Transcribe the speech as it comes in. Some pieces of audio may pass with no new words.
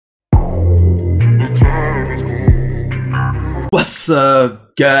What's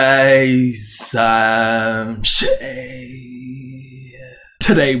up, guys? I'm Shay.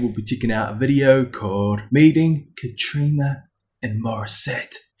 Today we'll be checking out a video called Meeting Katrina and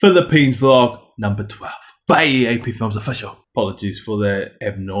Morissette. Philippines vlog number 12 by EAPFilmsOfficial. Apologies for that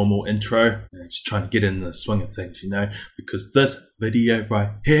abnormal intro. I'm just trying to get in the swing of things, you know, because this video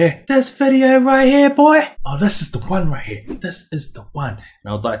right here, boy. Oh, this is the one right here. This is the one.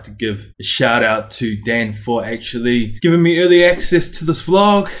 And I'd like to give a shout out to Dan for actually giving me early access to this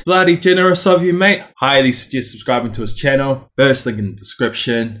vlog. Bloody generous of you, mate. Highly suggest subscribing to his channel. First link in the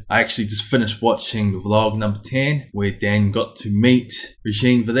description. I actually just finished watching the vlog number 10 where Dan got to meet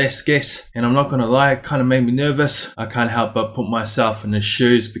Regine Velasquez. And I'm not gonna lie, it kind of made me nervous. I can't help but put myself in his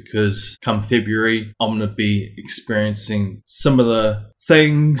shoes because come February, I'm gonna be experiencing similar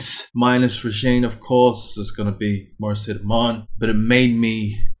things, minus Regine, of course. It's gonna be Morissette Mon, but it made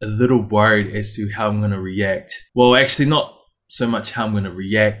me a little worried as to how I'm gonna react. Well, actually not so much how I'm gonna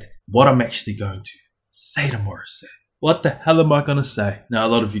react, what I'm actually going to say to Morissette. What the hell am I gonna say? Now, a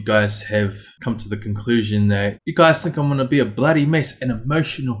lot of you guys have come to the conclusion that you guys think I'm gonna be a bloody mess, an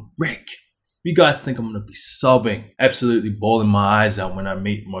emotional wreck. You guys think I'm gonna be sobbing, absolutely bawling my eyes out when I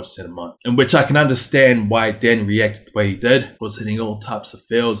meet Morissette Mon. In which I can understand why Dan reacted the way he did, was hitting all types of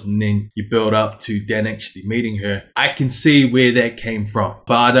feels, and then you build up to Dan actually meeting her. I can see where that came from,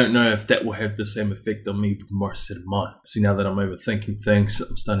 but I don't know if that will have the same effect on me with Morissette Mon. See, now that I'm overthinking things,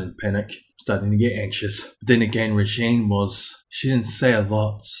 I'm starting to panic, I'm starting to get anxious. But then again, Regine she didn't say a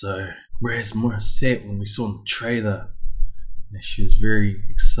lot, so whereas Morissette, when we saw in the trailer, she was very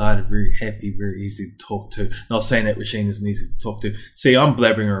excited, very happy, very easy to talk to. Not saying that Regine isn't easy to talk to. See, I'm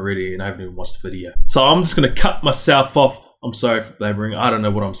blabbering already and I haven't even watched the video. So I'm just going to cut myself off. I'm sorry for blabbering. I don't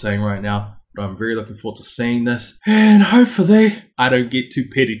know what I'm saying right now, but I'm very looking forward to seeing this. And hopefully I don't get too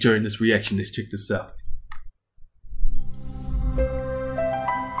petty during this reaction. Let's check this out.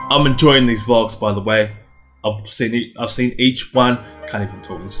 I'm enjoying these vlogs, by the way. I've seen each one. Can't even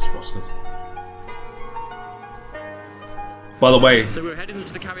talk. Let's just watch this. By the way, so we're heading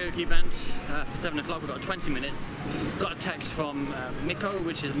to the karaoke event for 7 o'clock. We've got 20 minutes. Got a text from Miko,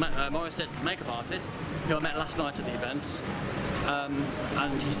 which is Morissette's makeup artist, who I met last night at the event.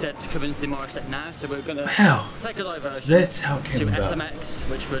 And he said to come and see Morissette now, so we're going to take a diversion that's how it came to about. SMX,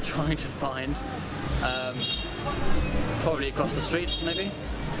 which we're trying to find. Probably across the street, maybe.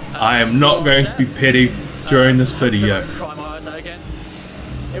 I am not going to be petty during this video. Cry my eyes out again.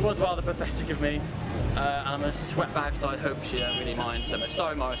 It was rather pathetic of me. And I'm a sweat bag, so I hope she don't really mind so much.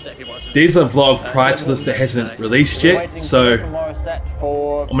 Sorry, Morissette, if you watch this. There's a vlog prior to this that hasn't released yet, so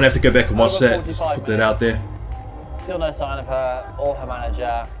I'm gonna have to go back and watch that, just to put that out there. Still no sign of her, or her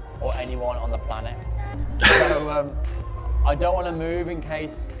manager, or anyone on the planet. So I don't want to move in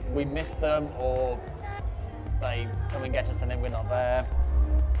case we miss them, or they come and get us and then we're not there.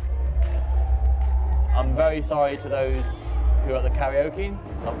 I'm very sorry to those who are at the karaoke.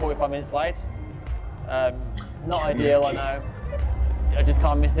 I'm 45 minutes late. Not ideal, I know. I just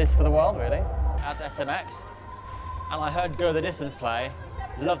can't miss this for the world, really. At SMX, and I heard Go the Distance play.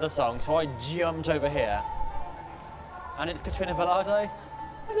 Love the song, so I jumped over here. And it's Katrina Morissette.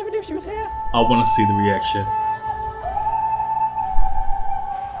 I never knew she was here. I want to see the reaction.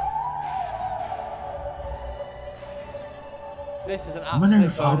 This is an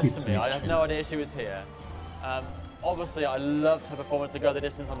absolute bonus to me. I had no idea she was here. Obviously, I loved her performance to Go the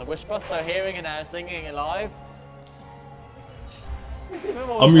Distance on the Wish Bus, so hearing it now, singing it live.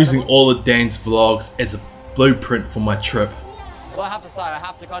 I'm using all of Dan's vlogs as a blueprint for my trip. Well, I have to say, I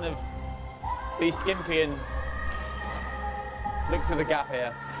have to kind of be skimpy and look through the gap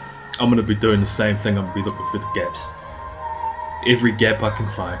here. I'm going to be doing the same thing. I'm going to be looking through the gaps. Every gap I can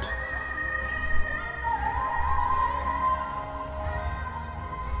find.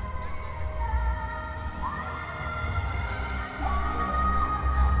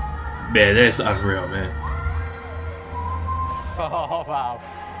 Man, that's unreal, man. Oh, wow.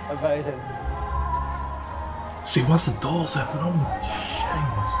 Amazing. See, once the doors open, I'm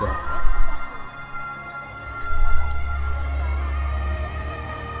shitting myself.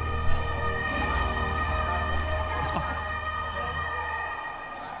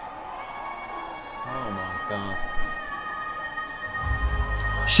 Oh my god.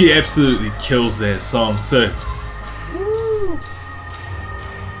 She absolutely kills that song, too.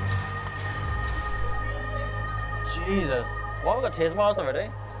 Jesus. Well, I've got tears in my eyes already.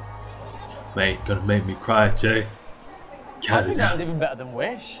 Mate, gonna make me cry, Jay. I think that was even better than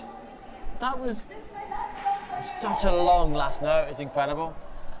Wish. That was such a long last note, it's incredible.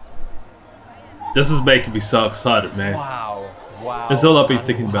 This is making me so excited, man. Wow, wow. That's all I've been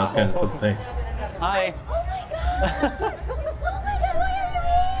thinking about is going to the Philippines. Hi.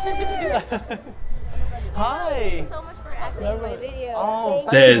 Hi. Thank you so much for acting in my video. Oh,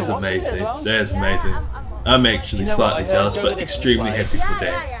 That is amazing. That is amazing. I'm actually slightly jealous, but extremely happy for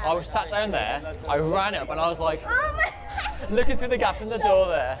Dan. I was sat down there, I ran up and I was like, looking through the gap in the door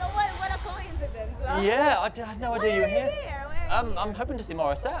there. So what a coincidence. Huh? Yeah, I had no idea you were here. Where are you? I'm hoping to see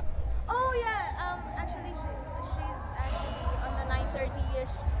Morissette. Oh yeah, actually she's actually on the 9:30 years,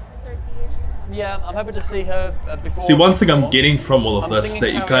 30 years. Yeah, I'm hoping to see her before. See, one she thing I'm performs. getting from all of I'm this is that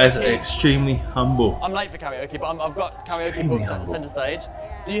singing you guys are karaoke. extremely humble. I'm late for karaoke, but I've got karaoke Extremely booked at humble. centre stage.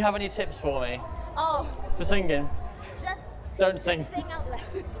 Do you have any tips for me Oh, for singing? just Don't sing. sing out loud.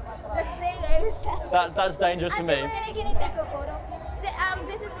 Just sing yourself. That's dangerous for me. Can I take a photo of you?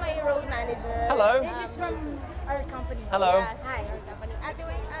 This is my road manager. Hello. This is from our company. Hello. Yes, hi, our company.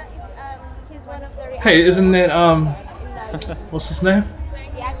 Anyway, he's one of the. Hey, isn't that in the, what's his name?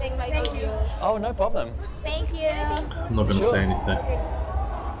 reacting my videos. Oh, no problem. Thank you. I'm not gonna say anything.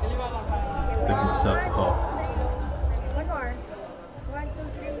 Think myself hot. One more. 1, 2,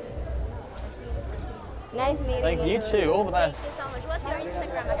 3. Nice meeting Thank you too. All the best. Thank you so much. What's your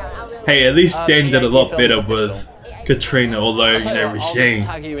Instagram account? I will. Hey, at least Dan did a lot better EAPFilmsOfficial. with Katrina, although, you know, I'll just Regine,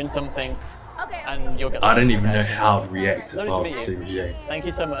 tag you in something Okay. and you'll get I the didn't even know notification. how to react if I Lovely was to to see meet you. Regine. Thank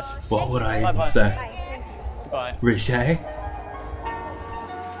you so much. What would I even Bye-bye. say? Bye. Goodbye. Regine?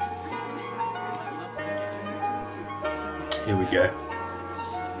 Here we go.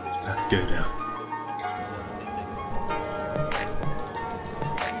 It's about to go down.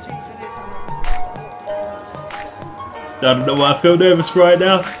 I don't know why I feel nervous right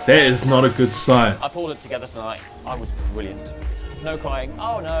now. That is not a good sign. I pulled it together tonight. I was brilliant. No crying.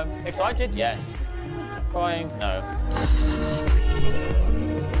 Oh no. Excited? Yes. Crying? No.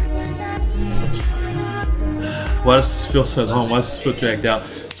 Why does this feel so long? Why does this feel dragged out?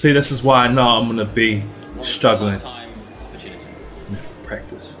 See, this is why I know I'm gonna be struggling. Time opportunity. I have to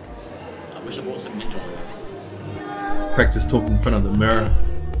practice. I wish I bought some ninja oils. Practice talking in front of the mirror.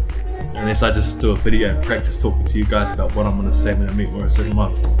 Unless I just do a video and practice talking to you guys about what I'm gonna say when I meet Morissette in a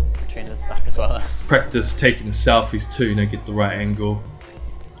month. Katrina's back as well. Practice taking selfies too, you know, get the right angle.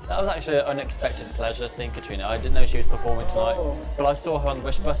 That was actually an unexpected pleasure seeing Katrina. I didn't know she was performing tonight, but I saw her on the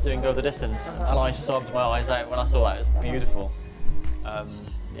Wish bus doing Go the Distance, and I sobbed my eyes out when I saw that. It was beautiful.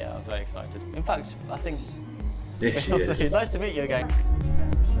 Yeah, I was very excited. In fact, I think There she is. nice to meet you again.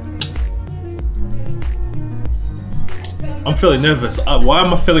 I'm feeling nervous. Why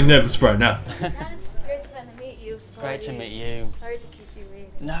am I feeling nervous right now? It's great to meet you. Great to meet you. Sorry to keep you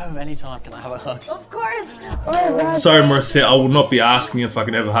waiting. No, anytime. Can I have a hug? Of course. Oh, Sorry, Morissette, I will not be asking if I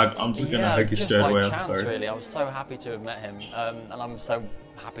can have a hug. I'm just gonna Yeah, hug you just straight by away. I'm chance, sorry. really. I was so happy to have met him, and I'm so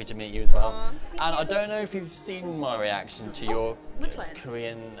happy to meet you as well. And I don't know if you've seen my reaction to your Which one?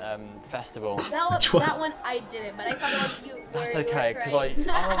 Korean festival. Which one? That one I didn't, but I saw the one you were. That's you were okay, because crying.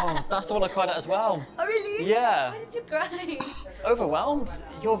 that's the one I cried at as well. Oh really? Yeah. Why did you cry? Overwhelmed.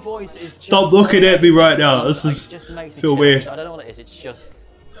 Your voice is just Stop looking at me right now. This Like, is just makes me feel change. weird. I don't know what it is. It's just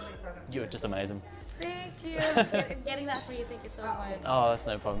you're just amazing. Thank you. Getting that for you. Thank you so much. Oh, that's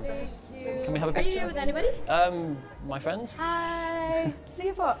no problem. Thank you. Can we have a Are you picture? here with anybody? My friends. Hi.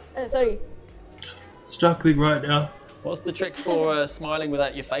 Singapore. Sorry. struggling right now. What's the trick for smiling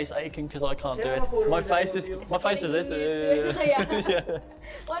without your face aching? Because I can't do it. My face does this. Yeah.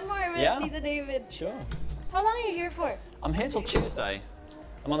 One more with Yeah. Tita David. Sure. How long are you here for? I'm here till Tuesday.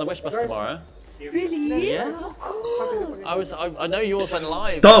 I'm on the Wish bus tomorrow. Really? Yeah. Cool. I know yours went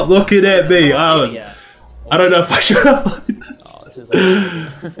live. Stop looking at me. Yeah. I don't know if I should have. Oh, this is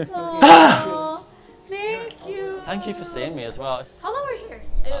amazing. Aw, thank you. Thank you for seeing me as well. How long were you here?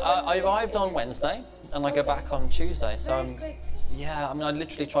 I arrived on Wednesday and I go back on Tuesday. So Very quick. yeah, I mean, I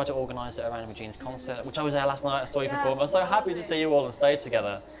literally tried to organise it around Regine's concert, which I was there last night. I saw you Yeah, perform. I'm so happy to amazing. see you all on stage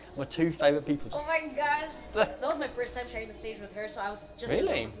together. My two favourite people. Oh my gosh. That was my first time sharing the stage with her, so I was just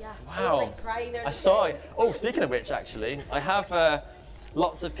Really? Yeah. Wow. I was like crying there. I saw it. Oh, speaking of which, actually, I have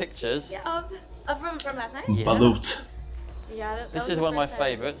lots of pictures. Yeah. From last night? Yeah. Balut. Yeah. That This was is the one of my first time.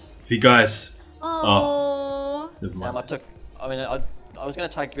 favourites. If you guys. Oh. Never mind. I was going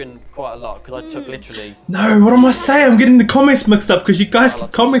to tag you in quite a lot because I took literally. No, what am I saying? I'm getting the comments mixed up because you guys keep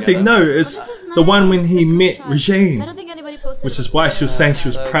lots commenting. together. No, it's This is the one when nice, he the met contrast. Regine, I don't think anybody posted which it. is why she was saying she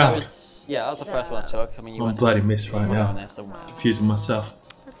was So that proud. was- yeah, that was the first one I took. I mean, you I'm a went bloody mess right you went now. on there somewhere. Confusing myself.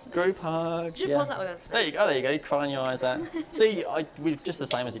 That's nice. Group hug. You should Yeah. post that with us. There you go. There you go. You're crying your eyes out. See, we're just the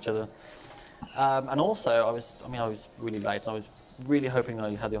same as each other. And also, I was really late. And I was really hoping that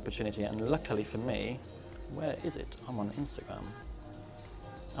I had the opportunity. And luckily for me, where is it? I'm on Instagram.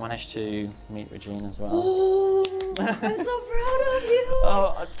 I managed to meet Regine as well. Oh, I'm so proud of you.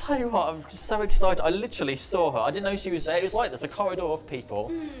 Oh, I tell you what, I'm just so excited. I literally saw her. I didn't know she was there. It was like there's a corridor of people.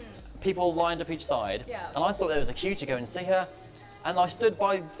 people lined up each side. Yeah. And I thought there was a queue to go and see her. And I stood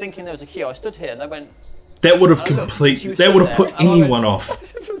by thinking there was a queue. I stood here and they went... That would have Oh, look, complete. That would have put anyone off.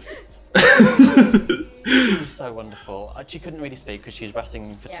 It was so wonderful. She couldn't really speak because she was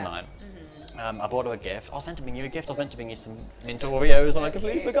resting for tonight. I bought her a gift. I was meant to bring you a gift. I was meant to bring you some mint Oreos and I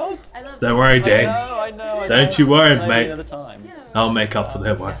completely forgot. I love Don't worry, Dan. I know. Don't you worry, Maybe mate. another time. Yeah. I'll make up for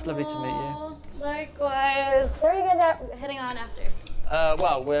that one. It's lovely to meet you. Likewise. Where are you guys heading on after?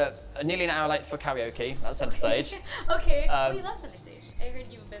 Well, we're nearly an hour late for karaoke at Centre Stage. Okay. Oh, you love Centre Stage. I heard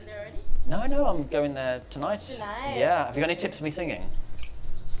you've been there already. No, I'm going there tonight. Tonight? Yeah. Have you got any tips for me singing?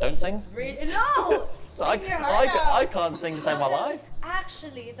 Don't sing? Really? No! Sing your heart out. I can't sing to save my life.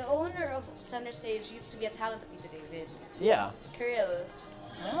 Actually, the owner of Centre Stage used to be a talent teacher, David. Yeah. Kirill.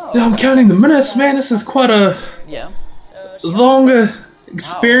 Oh. No, I'm counting the minutes, man. This is quite a Yeah. So she longer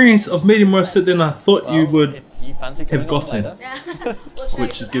experience of meeting Morissette than I thought you Well, would. if you fancy coming have on gotten. later. Yeah. We'll try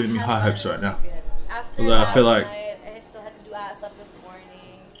Which to- is giving me I high haven't hopes done right now. anything good. After Although I feel last like- night, I still had to do ass up this morning.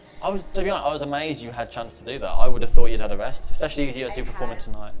 To be honest, I was amazed you had a chance to do that. I would have thought you'd had a rest, especially as you had to performing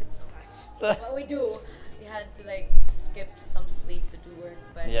tonight. It's so hard. What we do, we had to like skip some sleep to do work,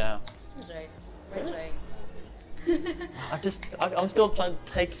 but Yeah. it's alright. We're enjoying. I'm still trying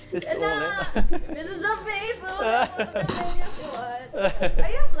to take this all Nah, in. this is the face of the what? Are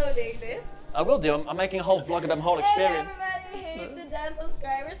you uploading this? I will do. I'm making a whole vlog about my whole experience. Hey everybody, hey to dance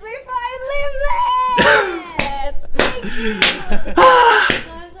subscribers, we finally met! Thank you!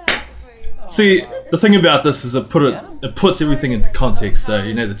 I'm so happy for you. See, the thing about this is it puts everything into context. So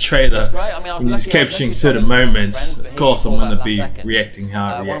you know the trailer. Great. I mean, I was When he's lucky- I was capturing lucky certain to be with moments, friends, of but he course I'm called going to out be last second. reacting how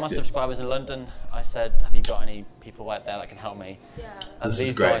I One of my reacted. subscribers in London, I said, have you got any people out there that can help me? Yeah. And This is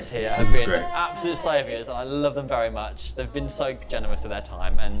these great. guys here This have is been great. absolute saviours, and I love them very much. They've been so generous with their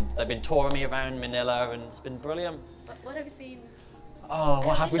time, and they've been touring me around Manila, and it's been brilliant. What have you seen? Oh,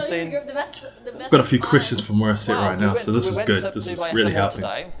 what have we Show you seen? the best I've got a few spots. questions from Morissette Wow, right now, so this is went good. to This is Dubai really SMR helping.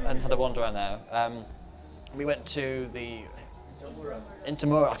 today and had a wander around there. We went to the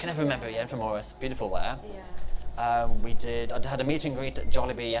Intramuros. I can never remember. Yeah, Intramuros. Beautiful there. Yeah. I had a meet and greet at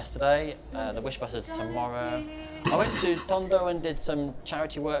Jollibee yesterday. The Wish Bus is tomorrow. I went to Tondo and did some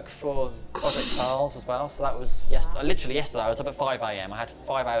charity work for Project Pals as well. So that was literally yesterday. I was up at 5 AM. I had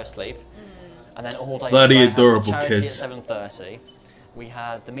 5 hours sleep, and then all day. Bloody yesterday I had the adorable charity kids. At 7:30. We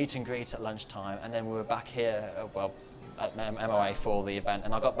had the meet and greet at lunchtime, and then we were back here. At MOA for the event,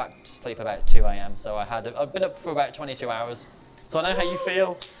 and I got back to sleep about 2 AM. So I've been up for about 22 hours. So I know how you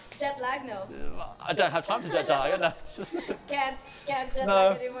feel. Jet lag, no. I don't have time to jet lag. No, it's just Can't jet no,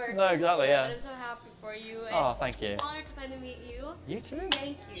 lag anymore. no, exactly, yeah. But I'm so happy for you. And Oh, thank you. honored to finally meet you. You too.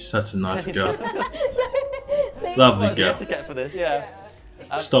 Thank you. Such a nice girl. Thank Lovely What's girl. the etiquette for this? Yeah.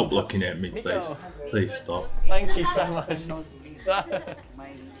 Stop looking at me, please. Please stop. Thank you so much.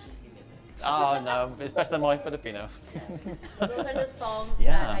 Oh no, it's better than my Filipino. So those are the songs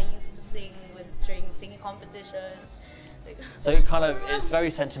Yeah. that I used to sing during singing competitions. Like, So it's very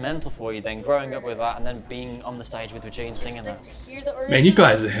sentimental for you then, growing up with that and then being on the stage with Regine singing like that. to hear the Man, you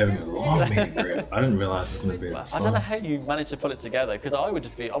guys are original. having a long meeting group. I didn't realize it was going to be this I don't know long. how you managed to pull it together, because I would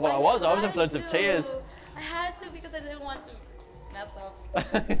just be, I was in had floods of to. tears. I had to because I didn't want to mess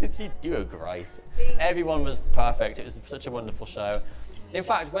up. You were great. Thank Everyone was perfect. It was such a wonderful show. In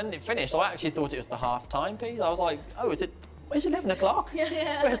fact, when it finished, I actually thought it was the half-time piece. I was like, oh, it's 11 o'clock?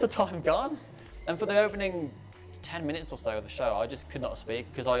 Yeah. Where's the time gone? And for the opening 10 minutes or so of the show, I just could not speak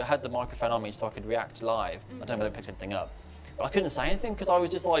because I had the microphone on me so I could react live. I don't know whether it picked anything up. But I couldn't say anything because I was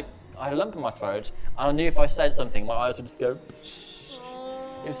just like, I had a lump in my throat, and I knew if I said something, my eyes would just go.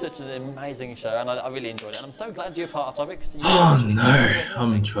 It was such an amazing show, and I really enjoyed it. And I'm so glad you're part of it. Cause you Oh no,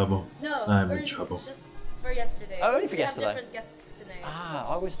 I'm in trouble. No, I'm in for- trouble. Just for yesterday. Oh, only for We yesterday. have different guests tonight.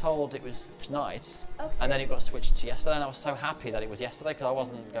 I was told it was tonight, Okay. and then it got switched to yesterday, and I was so happy that it was yesterday because I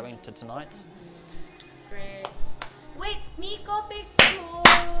wasn't going to tonight. Great. Wait, Miko picture.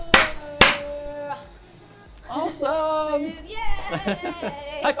 Awesome! Yay!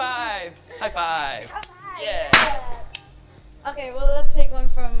 High five! High five! Yeah! Okay, well let's take one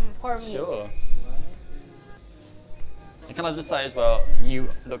for me. Sure. And can I just say as well, you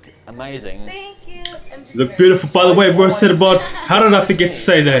look amazing. Thank you. I'm just You look very- beautiful. By the way, Morissette about how did I forget to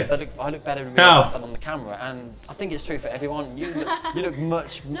say that? I look better in real How? life than on the camera, and I think it's true for everyone. You look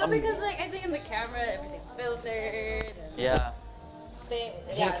much. No, because like I think in the camera everything's filtered. And Yeah.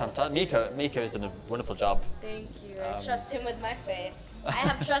 yeah. Fantastic. Miko has done a wonderful job. Thank you. I trust him with my face. I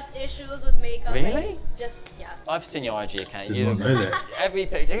have trust issues with makeup. Really? Like, it's just yeah. I've seen your IG account. Did You not look know that. every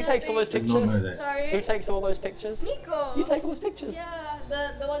picture. Who takes all those Did not know pictures? that. Sorry. Who takes all those pictures? Miko. You take all those pictures.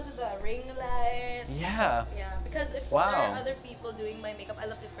 Yeah, the ones with the ring light. Yeah. Yeah, because if Wow. there are other people doing my makeup, I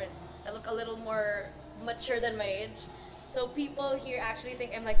look different. I look a little more mature than my age. So people here actually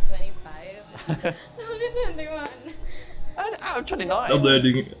think I'm like 25. I'm only 21. I'm 29. I'm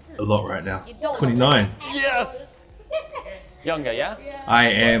learning a lot right now. You don't 29. look like Yes! Younger, yeah? yeah. I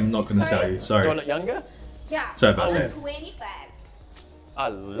am not going to tell you. Do I Sorry. look younger? Yeah. Sorry about I'm that. 25. I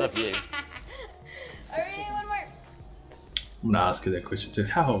love you. Alright, one more. I'm going to ask you that question too.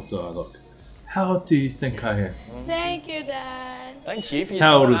 How old do I look? How old do you think I am? Thank you, Dad. Thank you for your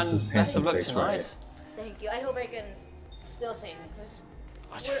How time old is and this best handsome of luck face tonight. right Thank you. I hope I can still sing because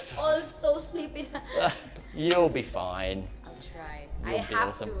we're all so sleepy now. You'll be fine. I'll try. You'll I be have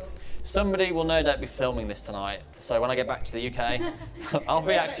awesome. to. Somebody will no doubt be filming this tonight, so when I get back to the UK, I'll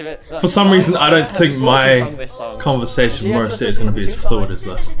react to it. For some reason, I don't think my this song. conversation with Yeah, Morissette is going to be as fluid as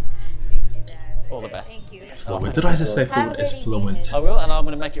this. Thank you, Dad. All the best. Thank you. Fluid. Did I just say fluid? It's fluent. I will, and I'm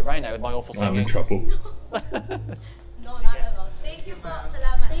going to make it rain now with my awful I'm in singing. trouble. No, not at all. Thank you po.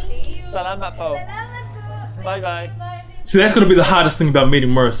 Salamat. Thank you. Salamat po. Salamat po. Bye bye. See, that's going to be the hardest thing about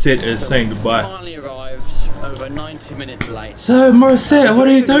meeting Morissette is saying goodbye. Finally arrived over 90 minutes late. So, Morissette, what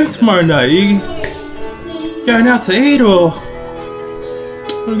are you doing tomorrow night? Are you going out to eat or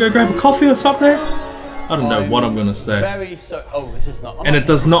want to go grab a coffee or something? I don't know what I'm going to say. Oh, this is not. And it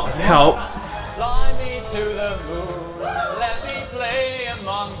does not help. Fly me to the moon, let me play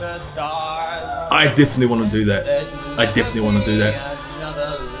among the stars. I definitely want to do that. I definitely want to do that.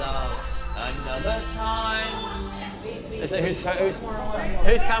 Another love, another time. Is it, whose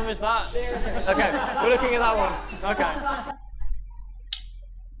camera's that? Okay, we're looking at that one. Okay.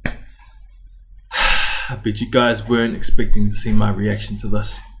 I bet you guys weren't expecting to see my reaction to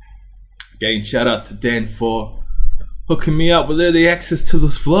this. Again, shout out to Dan for hooking me up with early access to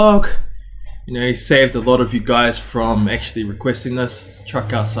this vlog. You know, he saved a lot of you guys from actually requesting this. There's a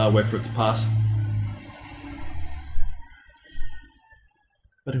truck outside, wait for it to pass.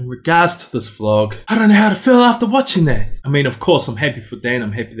 But in regards to this vlog, I don't know how to feel after watching that. I mean, of course, I'm happy for Dan.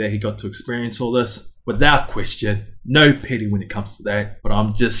 I'm happy that he got to experience all this. Without question, no pity when it comes to that. But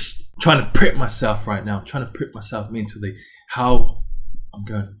I'm just trying to prep myself right now. I'm trying to prep myself mentally how I'm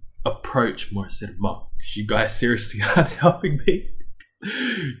going to approach Morissette Mom. Because you guys seriously aren't helping me.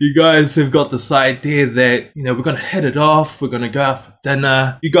 You guys have got this idea that, you know, we're going to hit it off. We're going to go out for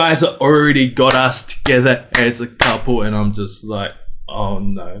dinner. You guys have already got us together as a couple. And I'm just like, oh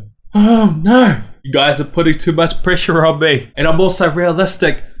no. Oh no. You guys are putting too much pressure on me. And I'm also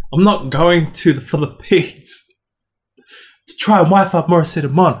realistic. I'm not going to the Philippines to try and wife up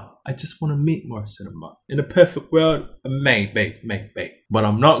Morissette Mon. I just want to meet Morissette Mon. In a perfect world, maybe. But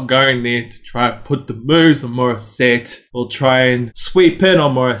I'm not going there to try and put the moves on Morissette or try and sweep in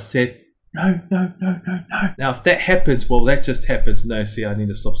on Morissette. No. Now, if that happens, well, that just happens. No, see, I need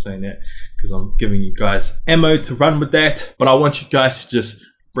to stop saying that because I'm giving you guys ammo to run with that. But I want you guys to just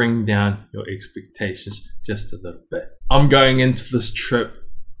bring down your expectations just a little bit. I'm going into this trip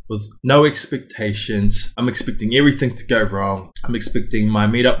with no expectations. I'm expecting everything to go wrong. I'm expecting my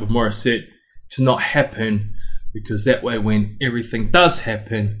meetup with Morissette to not happen because that way when everything does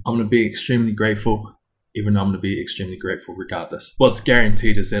happen, I'm going to be extremely grateful. Even though I'm going to be extremely grateful regardless. What's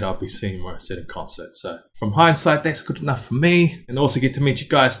guaranteed is that I'll be seeing Morissette in concert. So from hindsight, that's good enough for me. And also get to meet you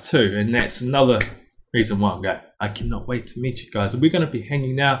guys too. And that's another reason why I'm going. I cannot wait to meet you guys. We're going to be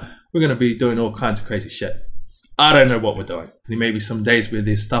hanging out. We're going to be doing all kinds of crazy shit. I don't know what we're doing. There may be some days where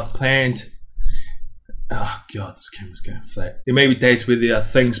there's stuff planned. Oh God, this camera's going flat. There may be days where there are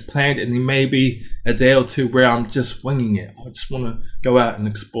things planned and there may be a day or two where I'm just winging it. I just want to go out and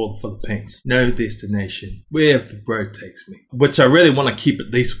explore the Philippines. No destination, wherever the road takes me. Which I really want to keep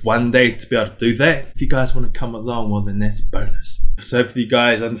at least one day to be able to do that. If you guys want to come along, well then that's a bonus. So hopefully you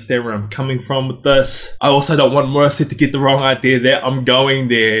guys understand where I'm coming from with this. I also don't want Morissette to get the wrong idea that I'm going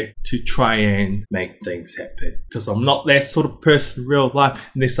there to try and make things happen. Because I'm not that sort of person in real life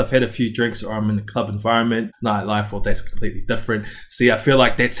unless I've had a few drinks or I'm in a club environment. Nightlife, well that's completely different. See, I feel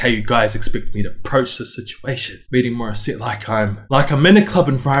like that's how you guys expect me to approach the situation. Meeting Morissette like I'm in a club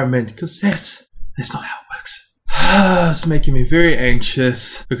environment, because that's not how it works. It's making me very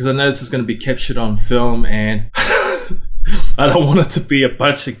anxious because I know this is going to be captured on film and I don't want it to be a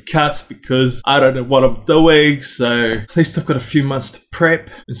bunch of cuts because I don't know what I'm doing. So at least I've got a few months to prep.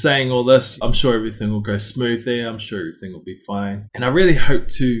 And saying all this, I'm sure everything will go smoothly. I'm sure everything will be fine. And I really hope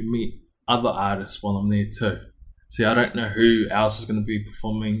to meet other artists while I'm there too. See, I don't know who else is going to be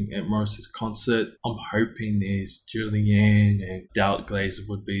performing at Morissette's concert. I'm hoping there's Julianne and Doubt Glazer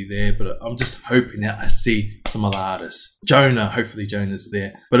would be there, but I'm just hoping that I see some other artists. Jonah, hopefully Jonah's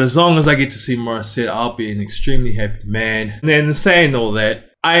there. But as long as I get to see Morissette, I'll be an extremely happy man. And then saying all that,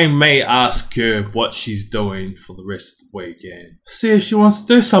 I may ask her what she's doing for the rest of the weekend. See if she wants to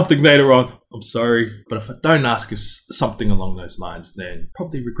do something later on. I'm sorry, but if I don't ask her something along those lines, then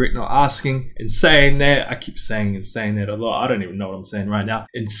probably regret not asking. In saying that, I keep saying and saying that a lot. I don't even know what I'm saying right now.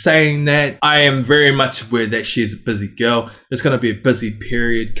 In saying that, I am very much aware that she's a busy girl. There's going to be a busy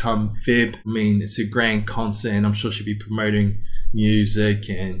period come Feb. I mean, it's a grand concert and I'm sure she'll be promoting music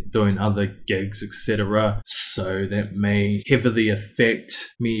and doing other gigs, etc. So that may heavily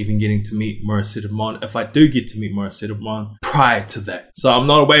affect me even getting to meet Morissette if I do get to meet Morissette prior to that. So I'm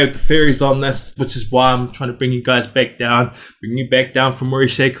not aware of the fairies on this, which is why I'm trying to bring you guys back down, bring you back down from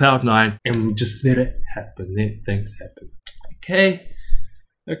Maurice Cloud 9 and just let it happen, let things happen.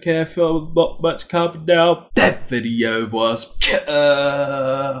 Okay, I feel not much calmer now. That video was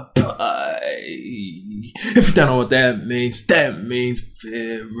if you don't know what that means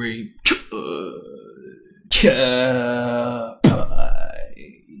very good.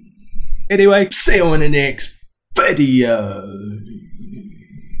 Anyway, see you in the next video.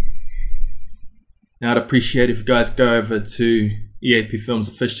 Now I'd appreciate if you guys go over to EAP Films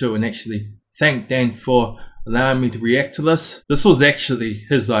Official and actually thank Dan for allowing me to react to this. This was actually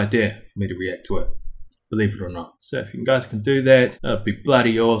his idea for me to react to it, believe it or not. So if you guys can do that, that'd be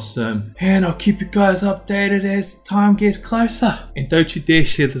bloody awesome. And I'll keep you guys updated as time gets closer. And don't you dare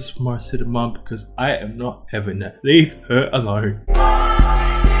share this with Morissette because I am not having it. Leave her alone.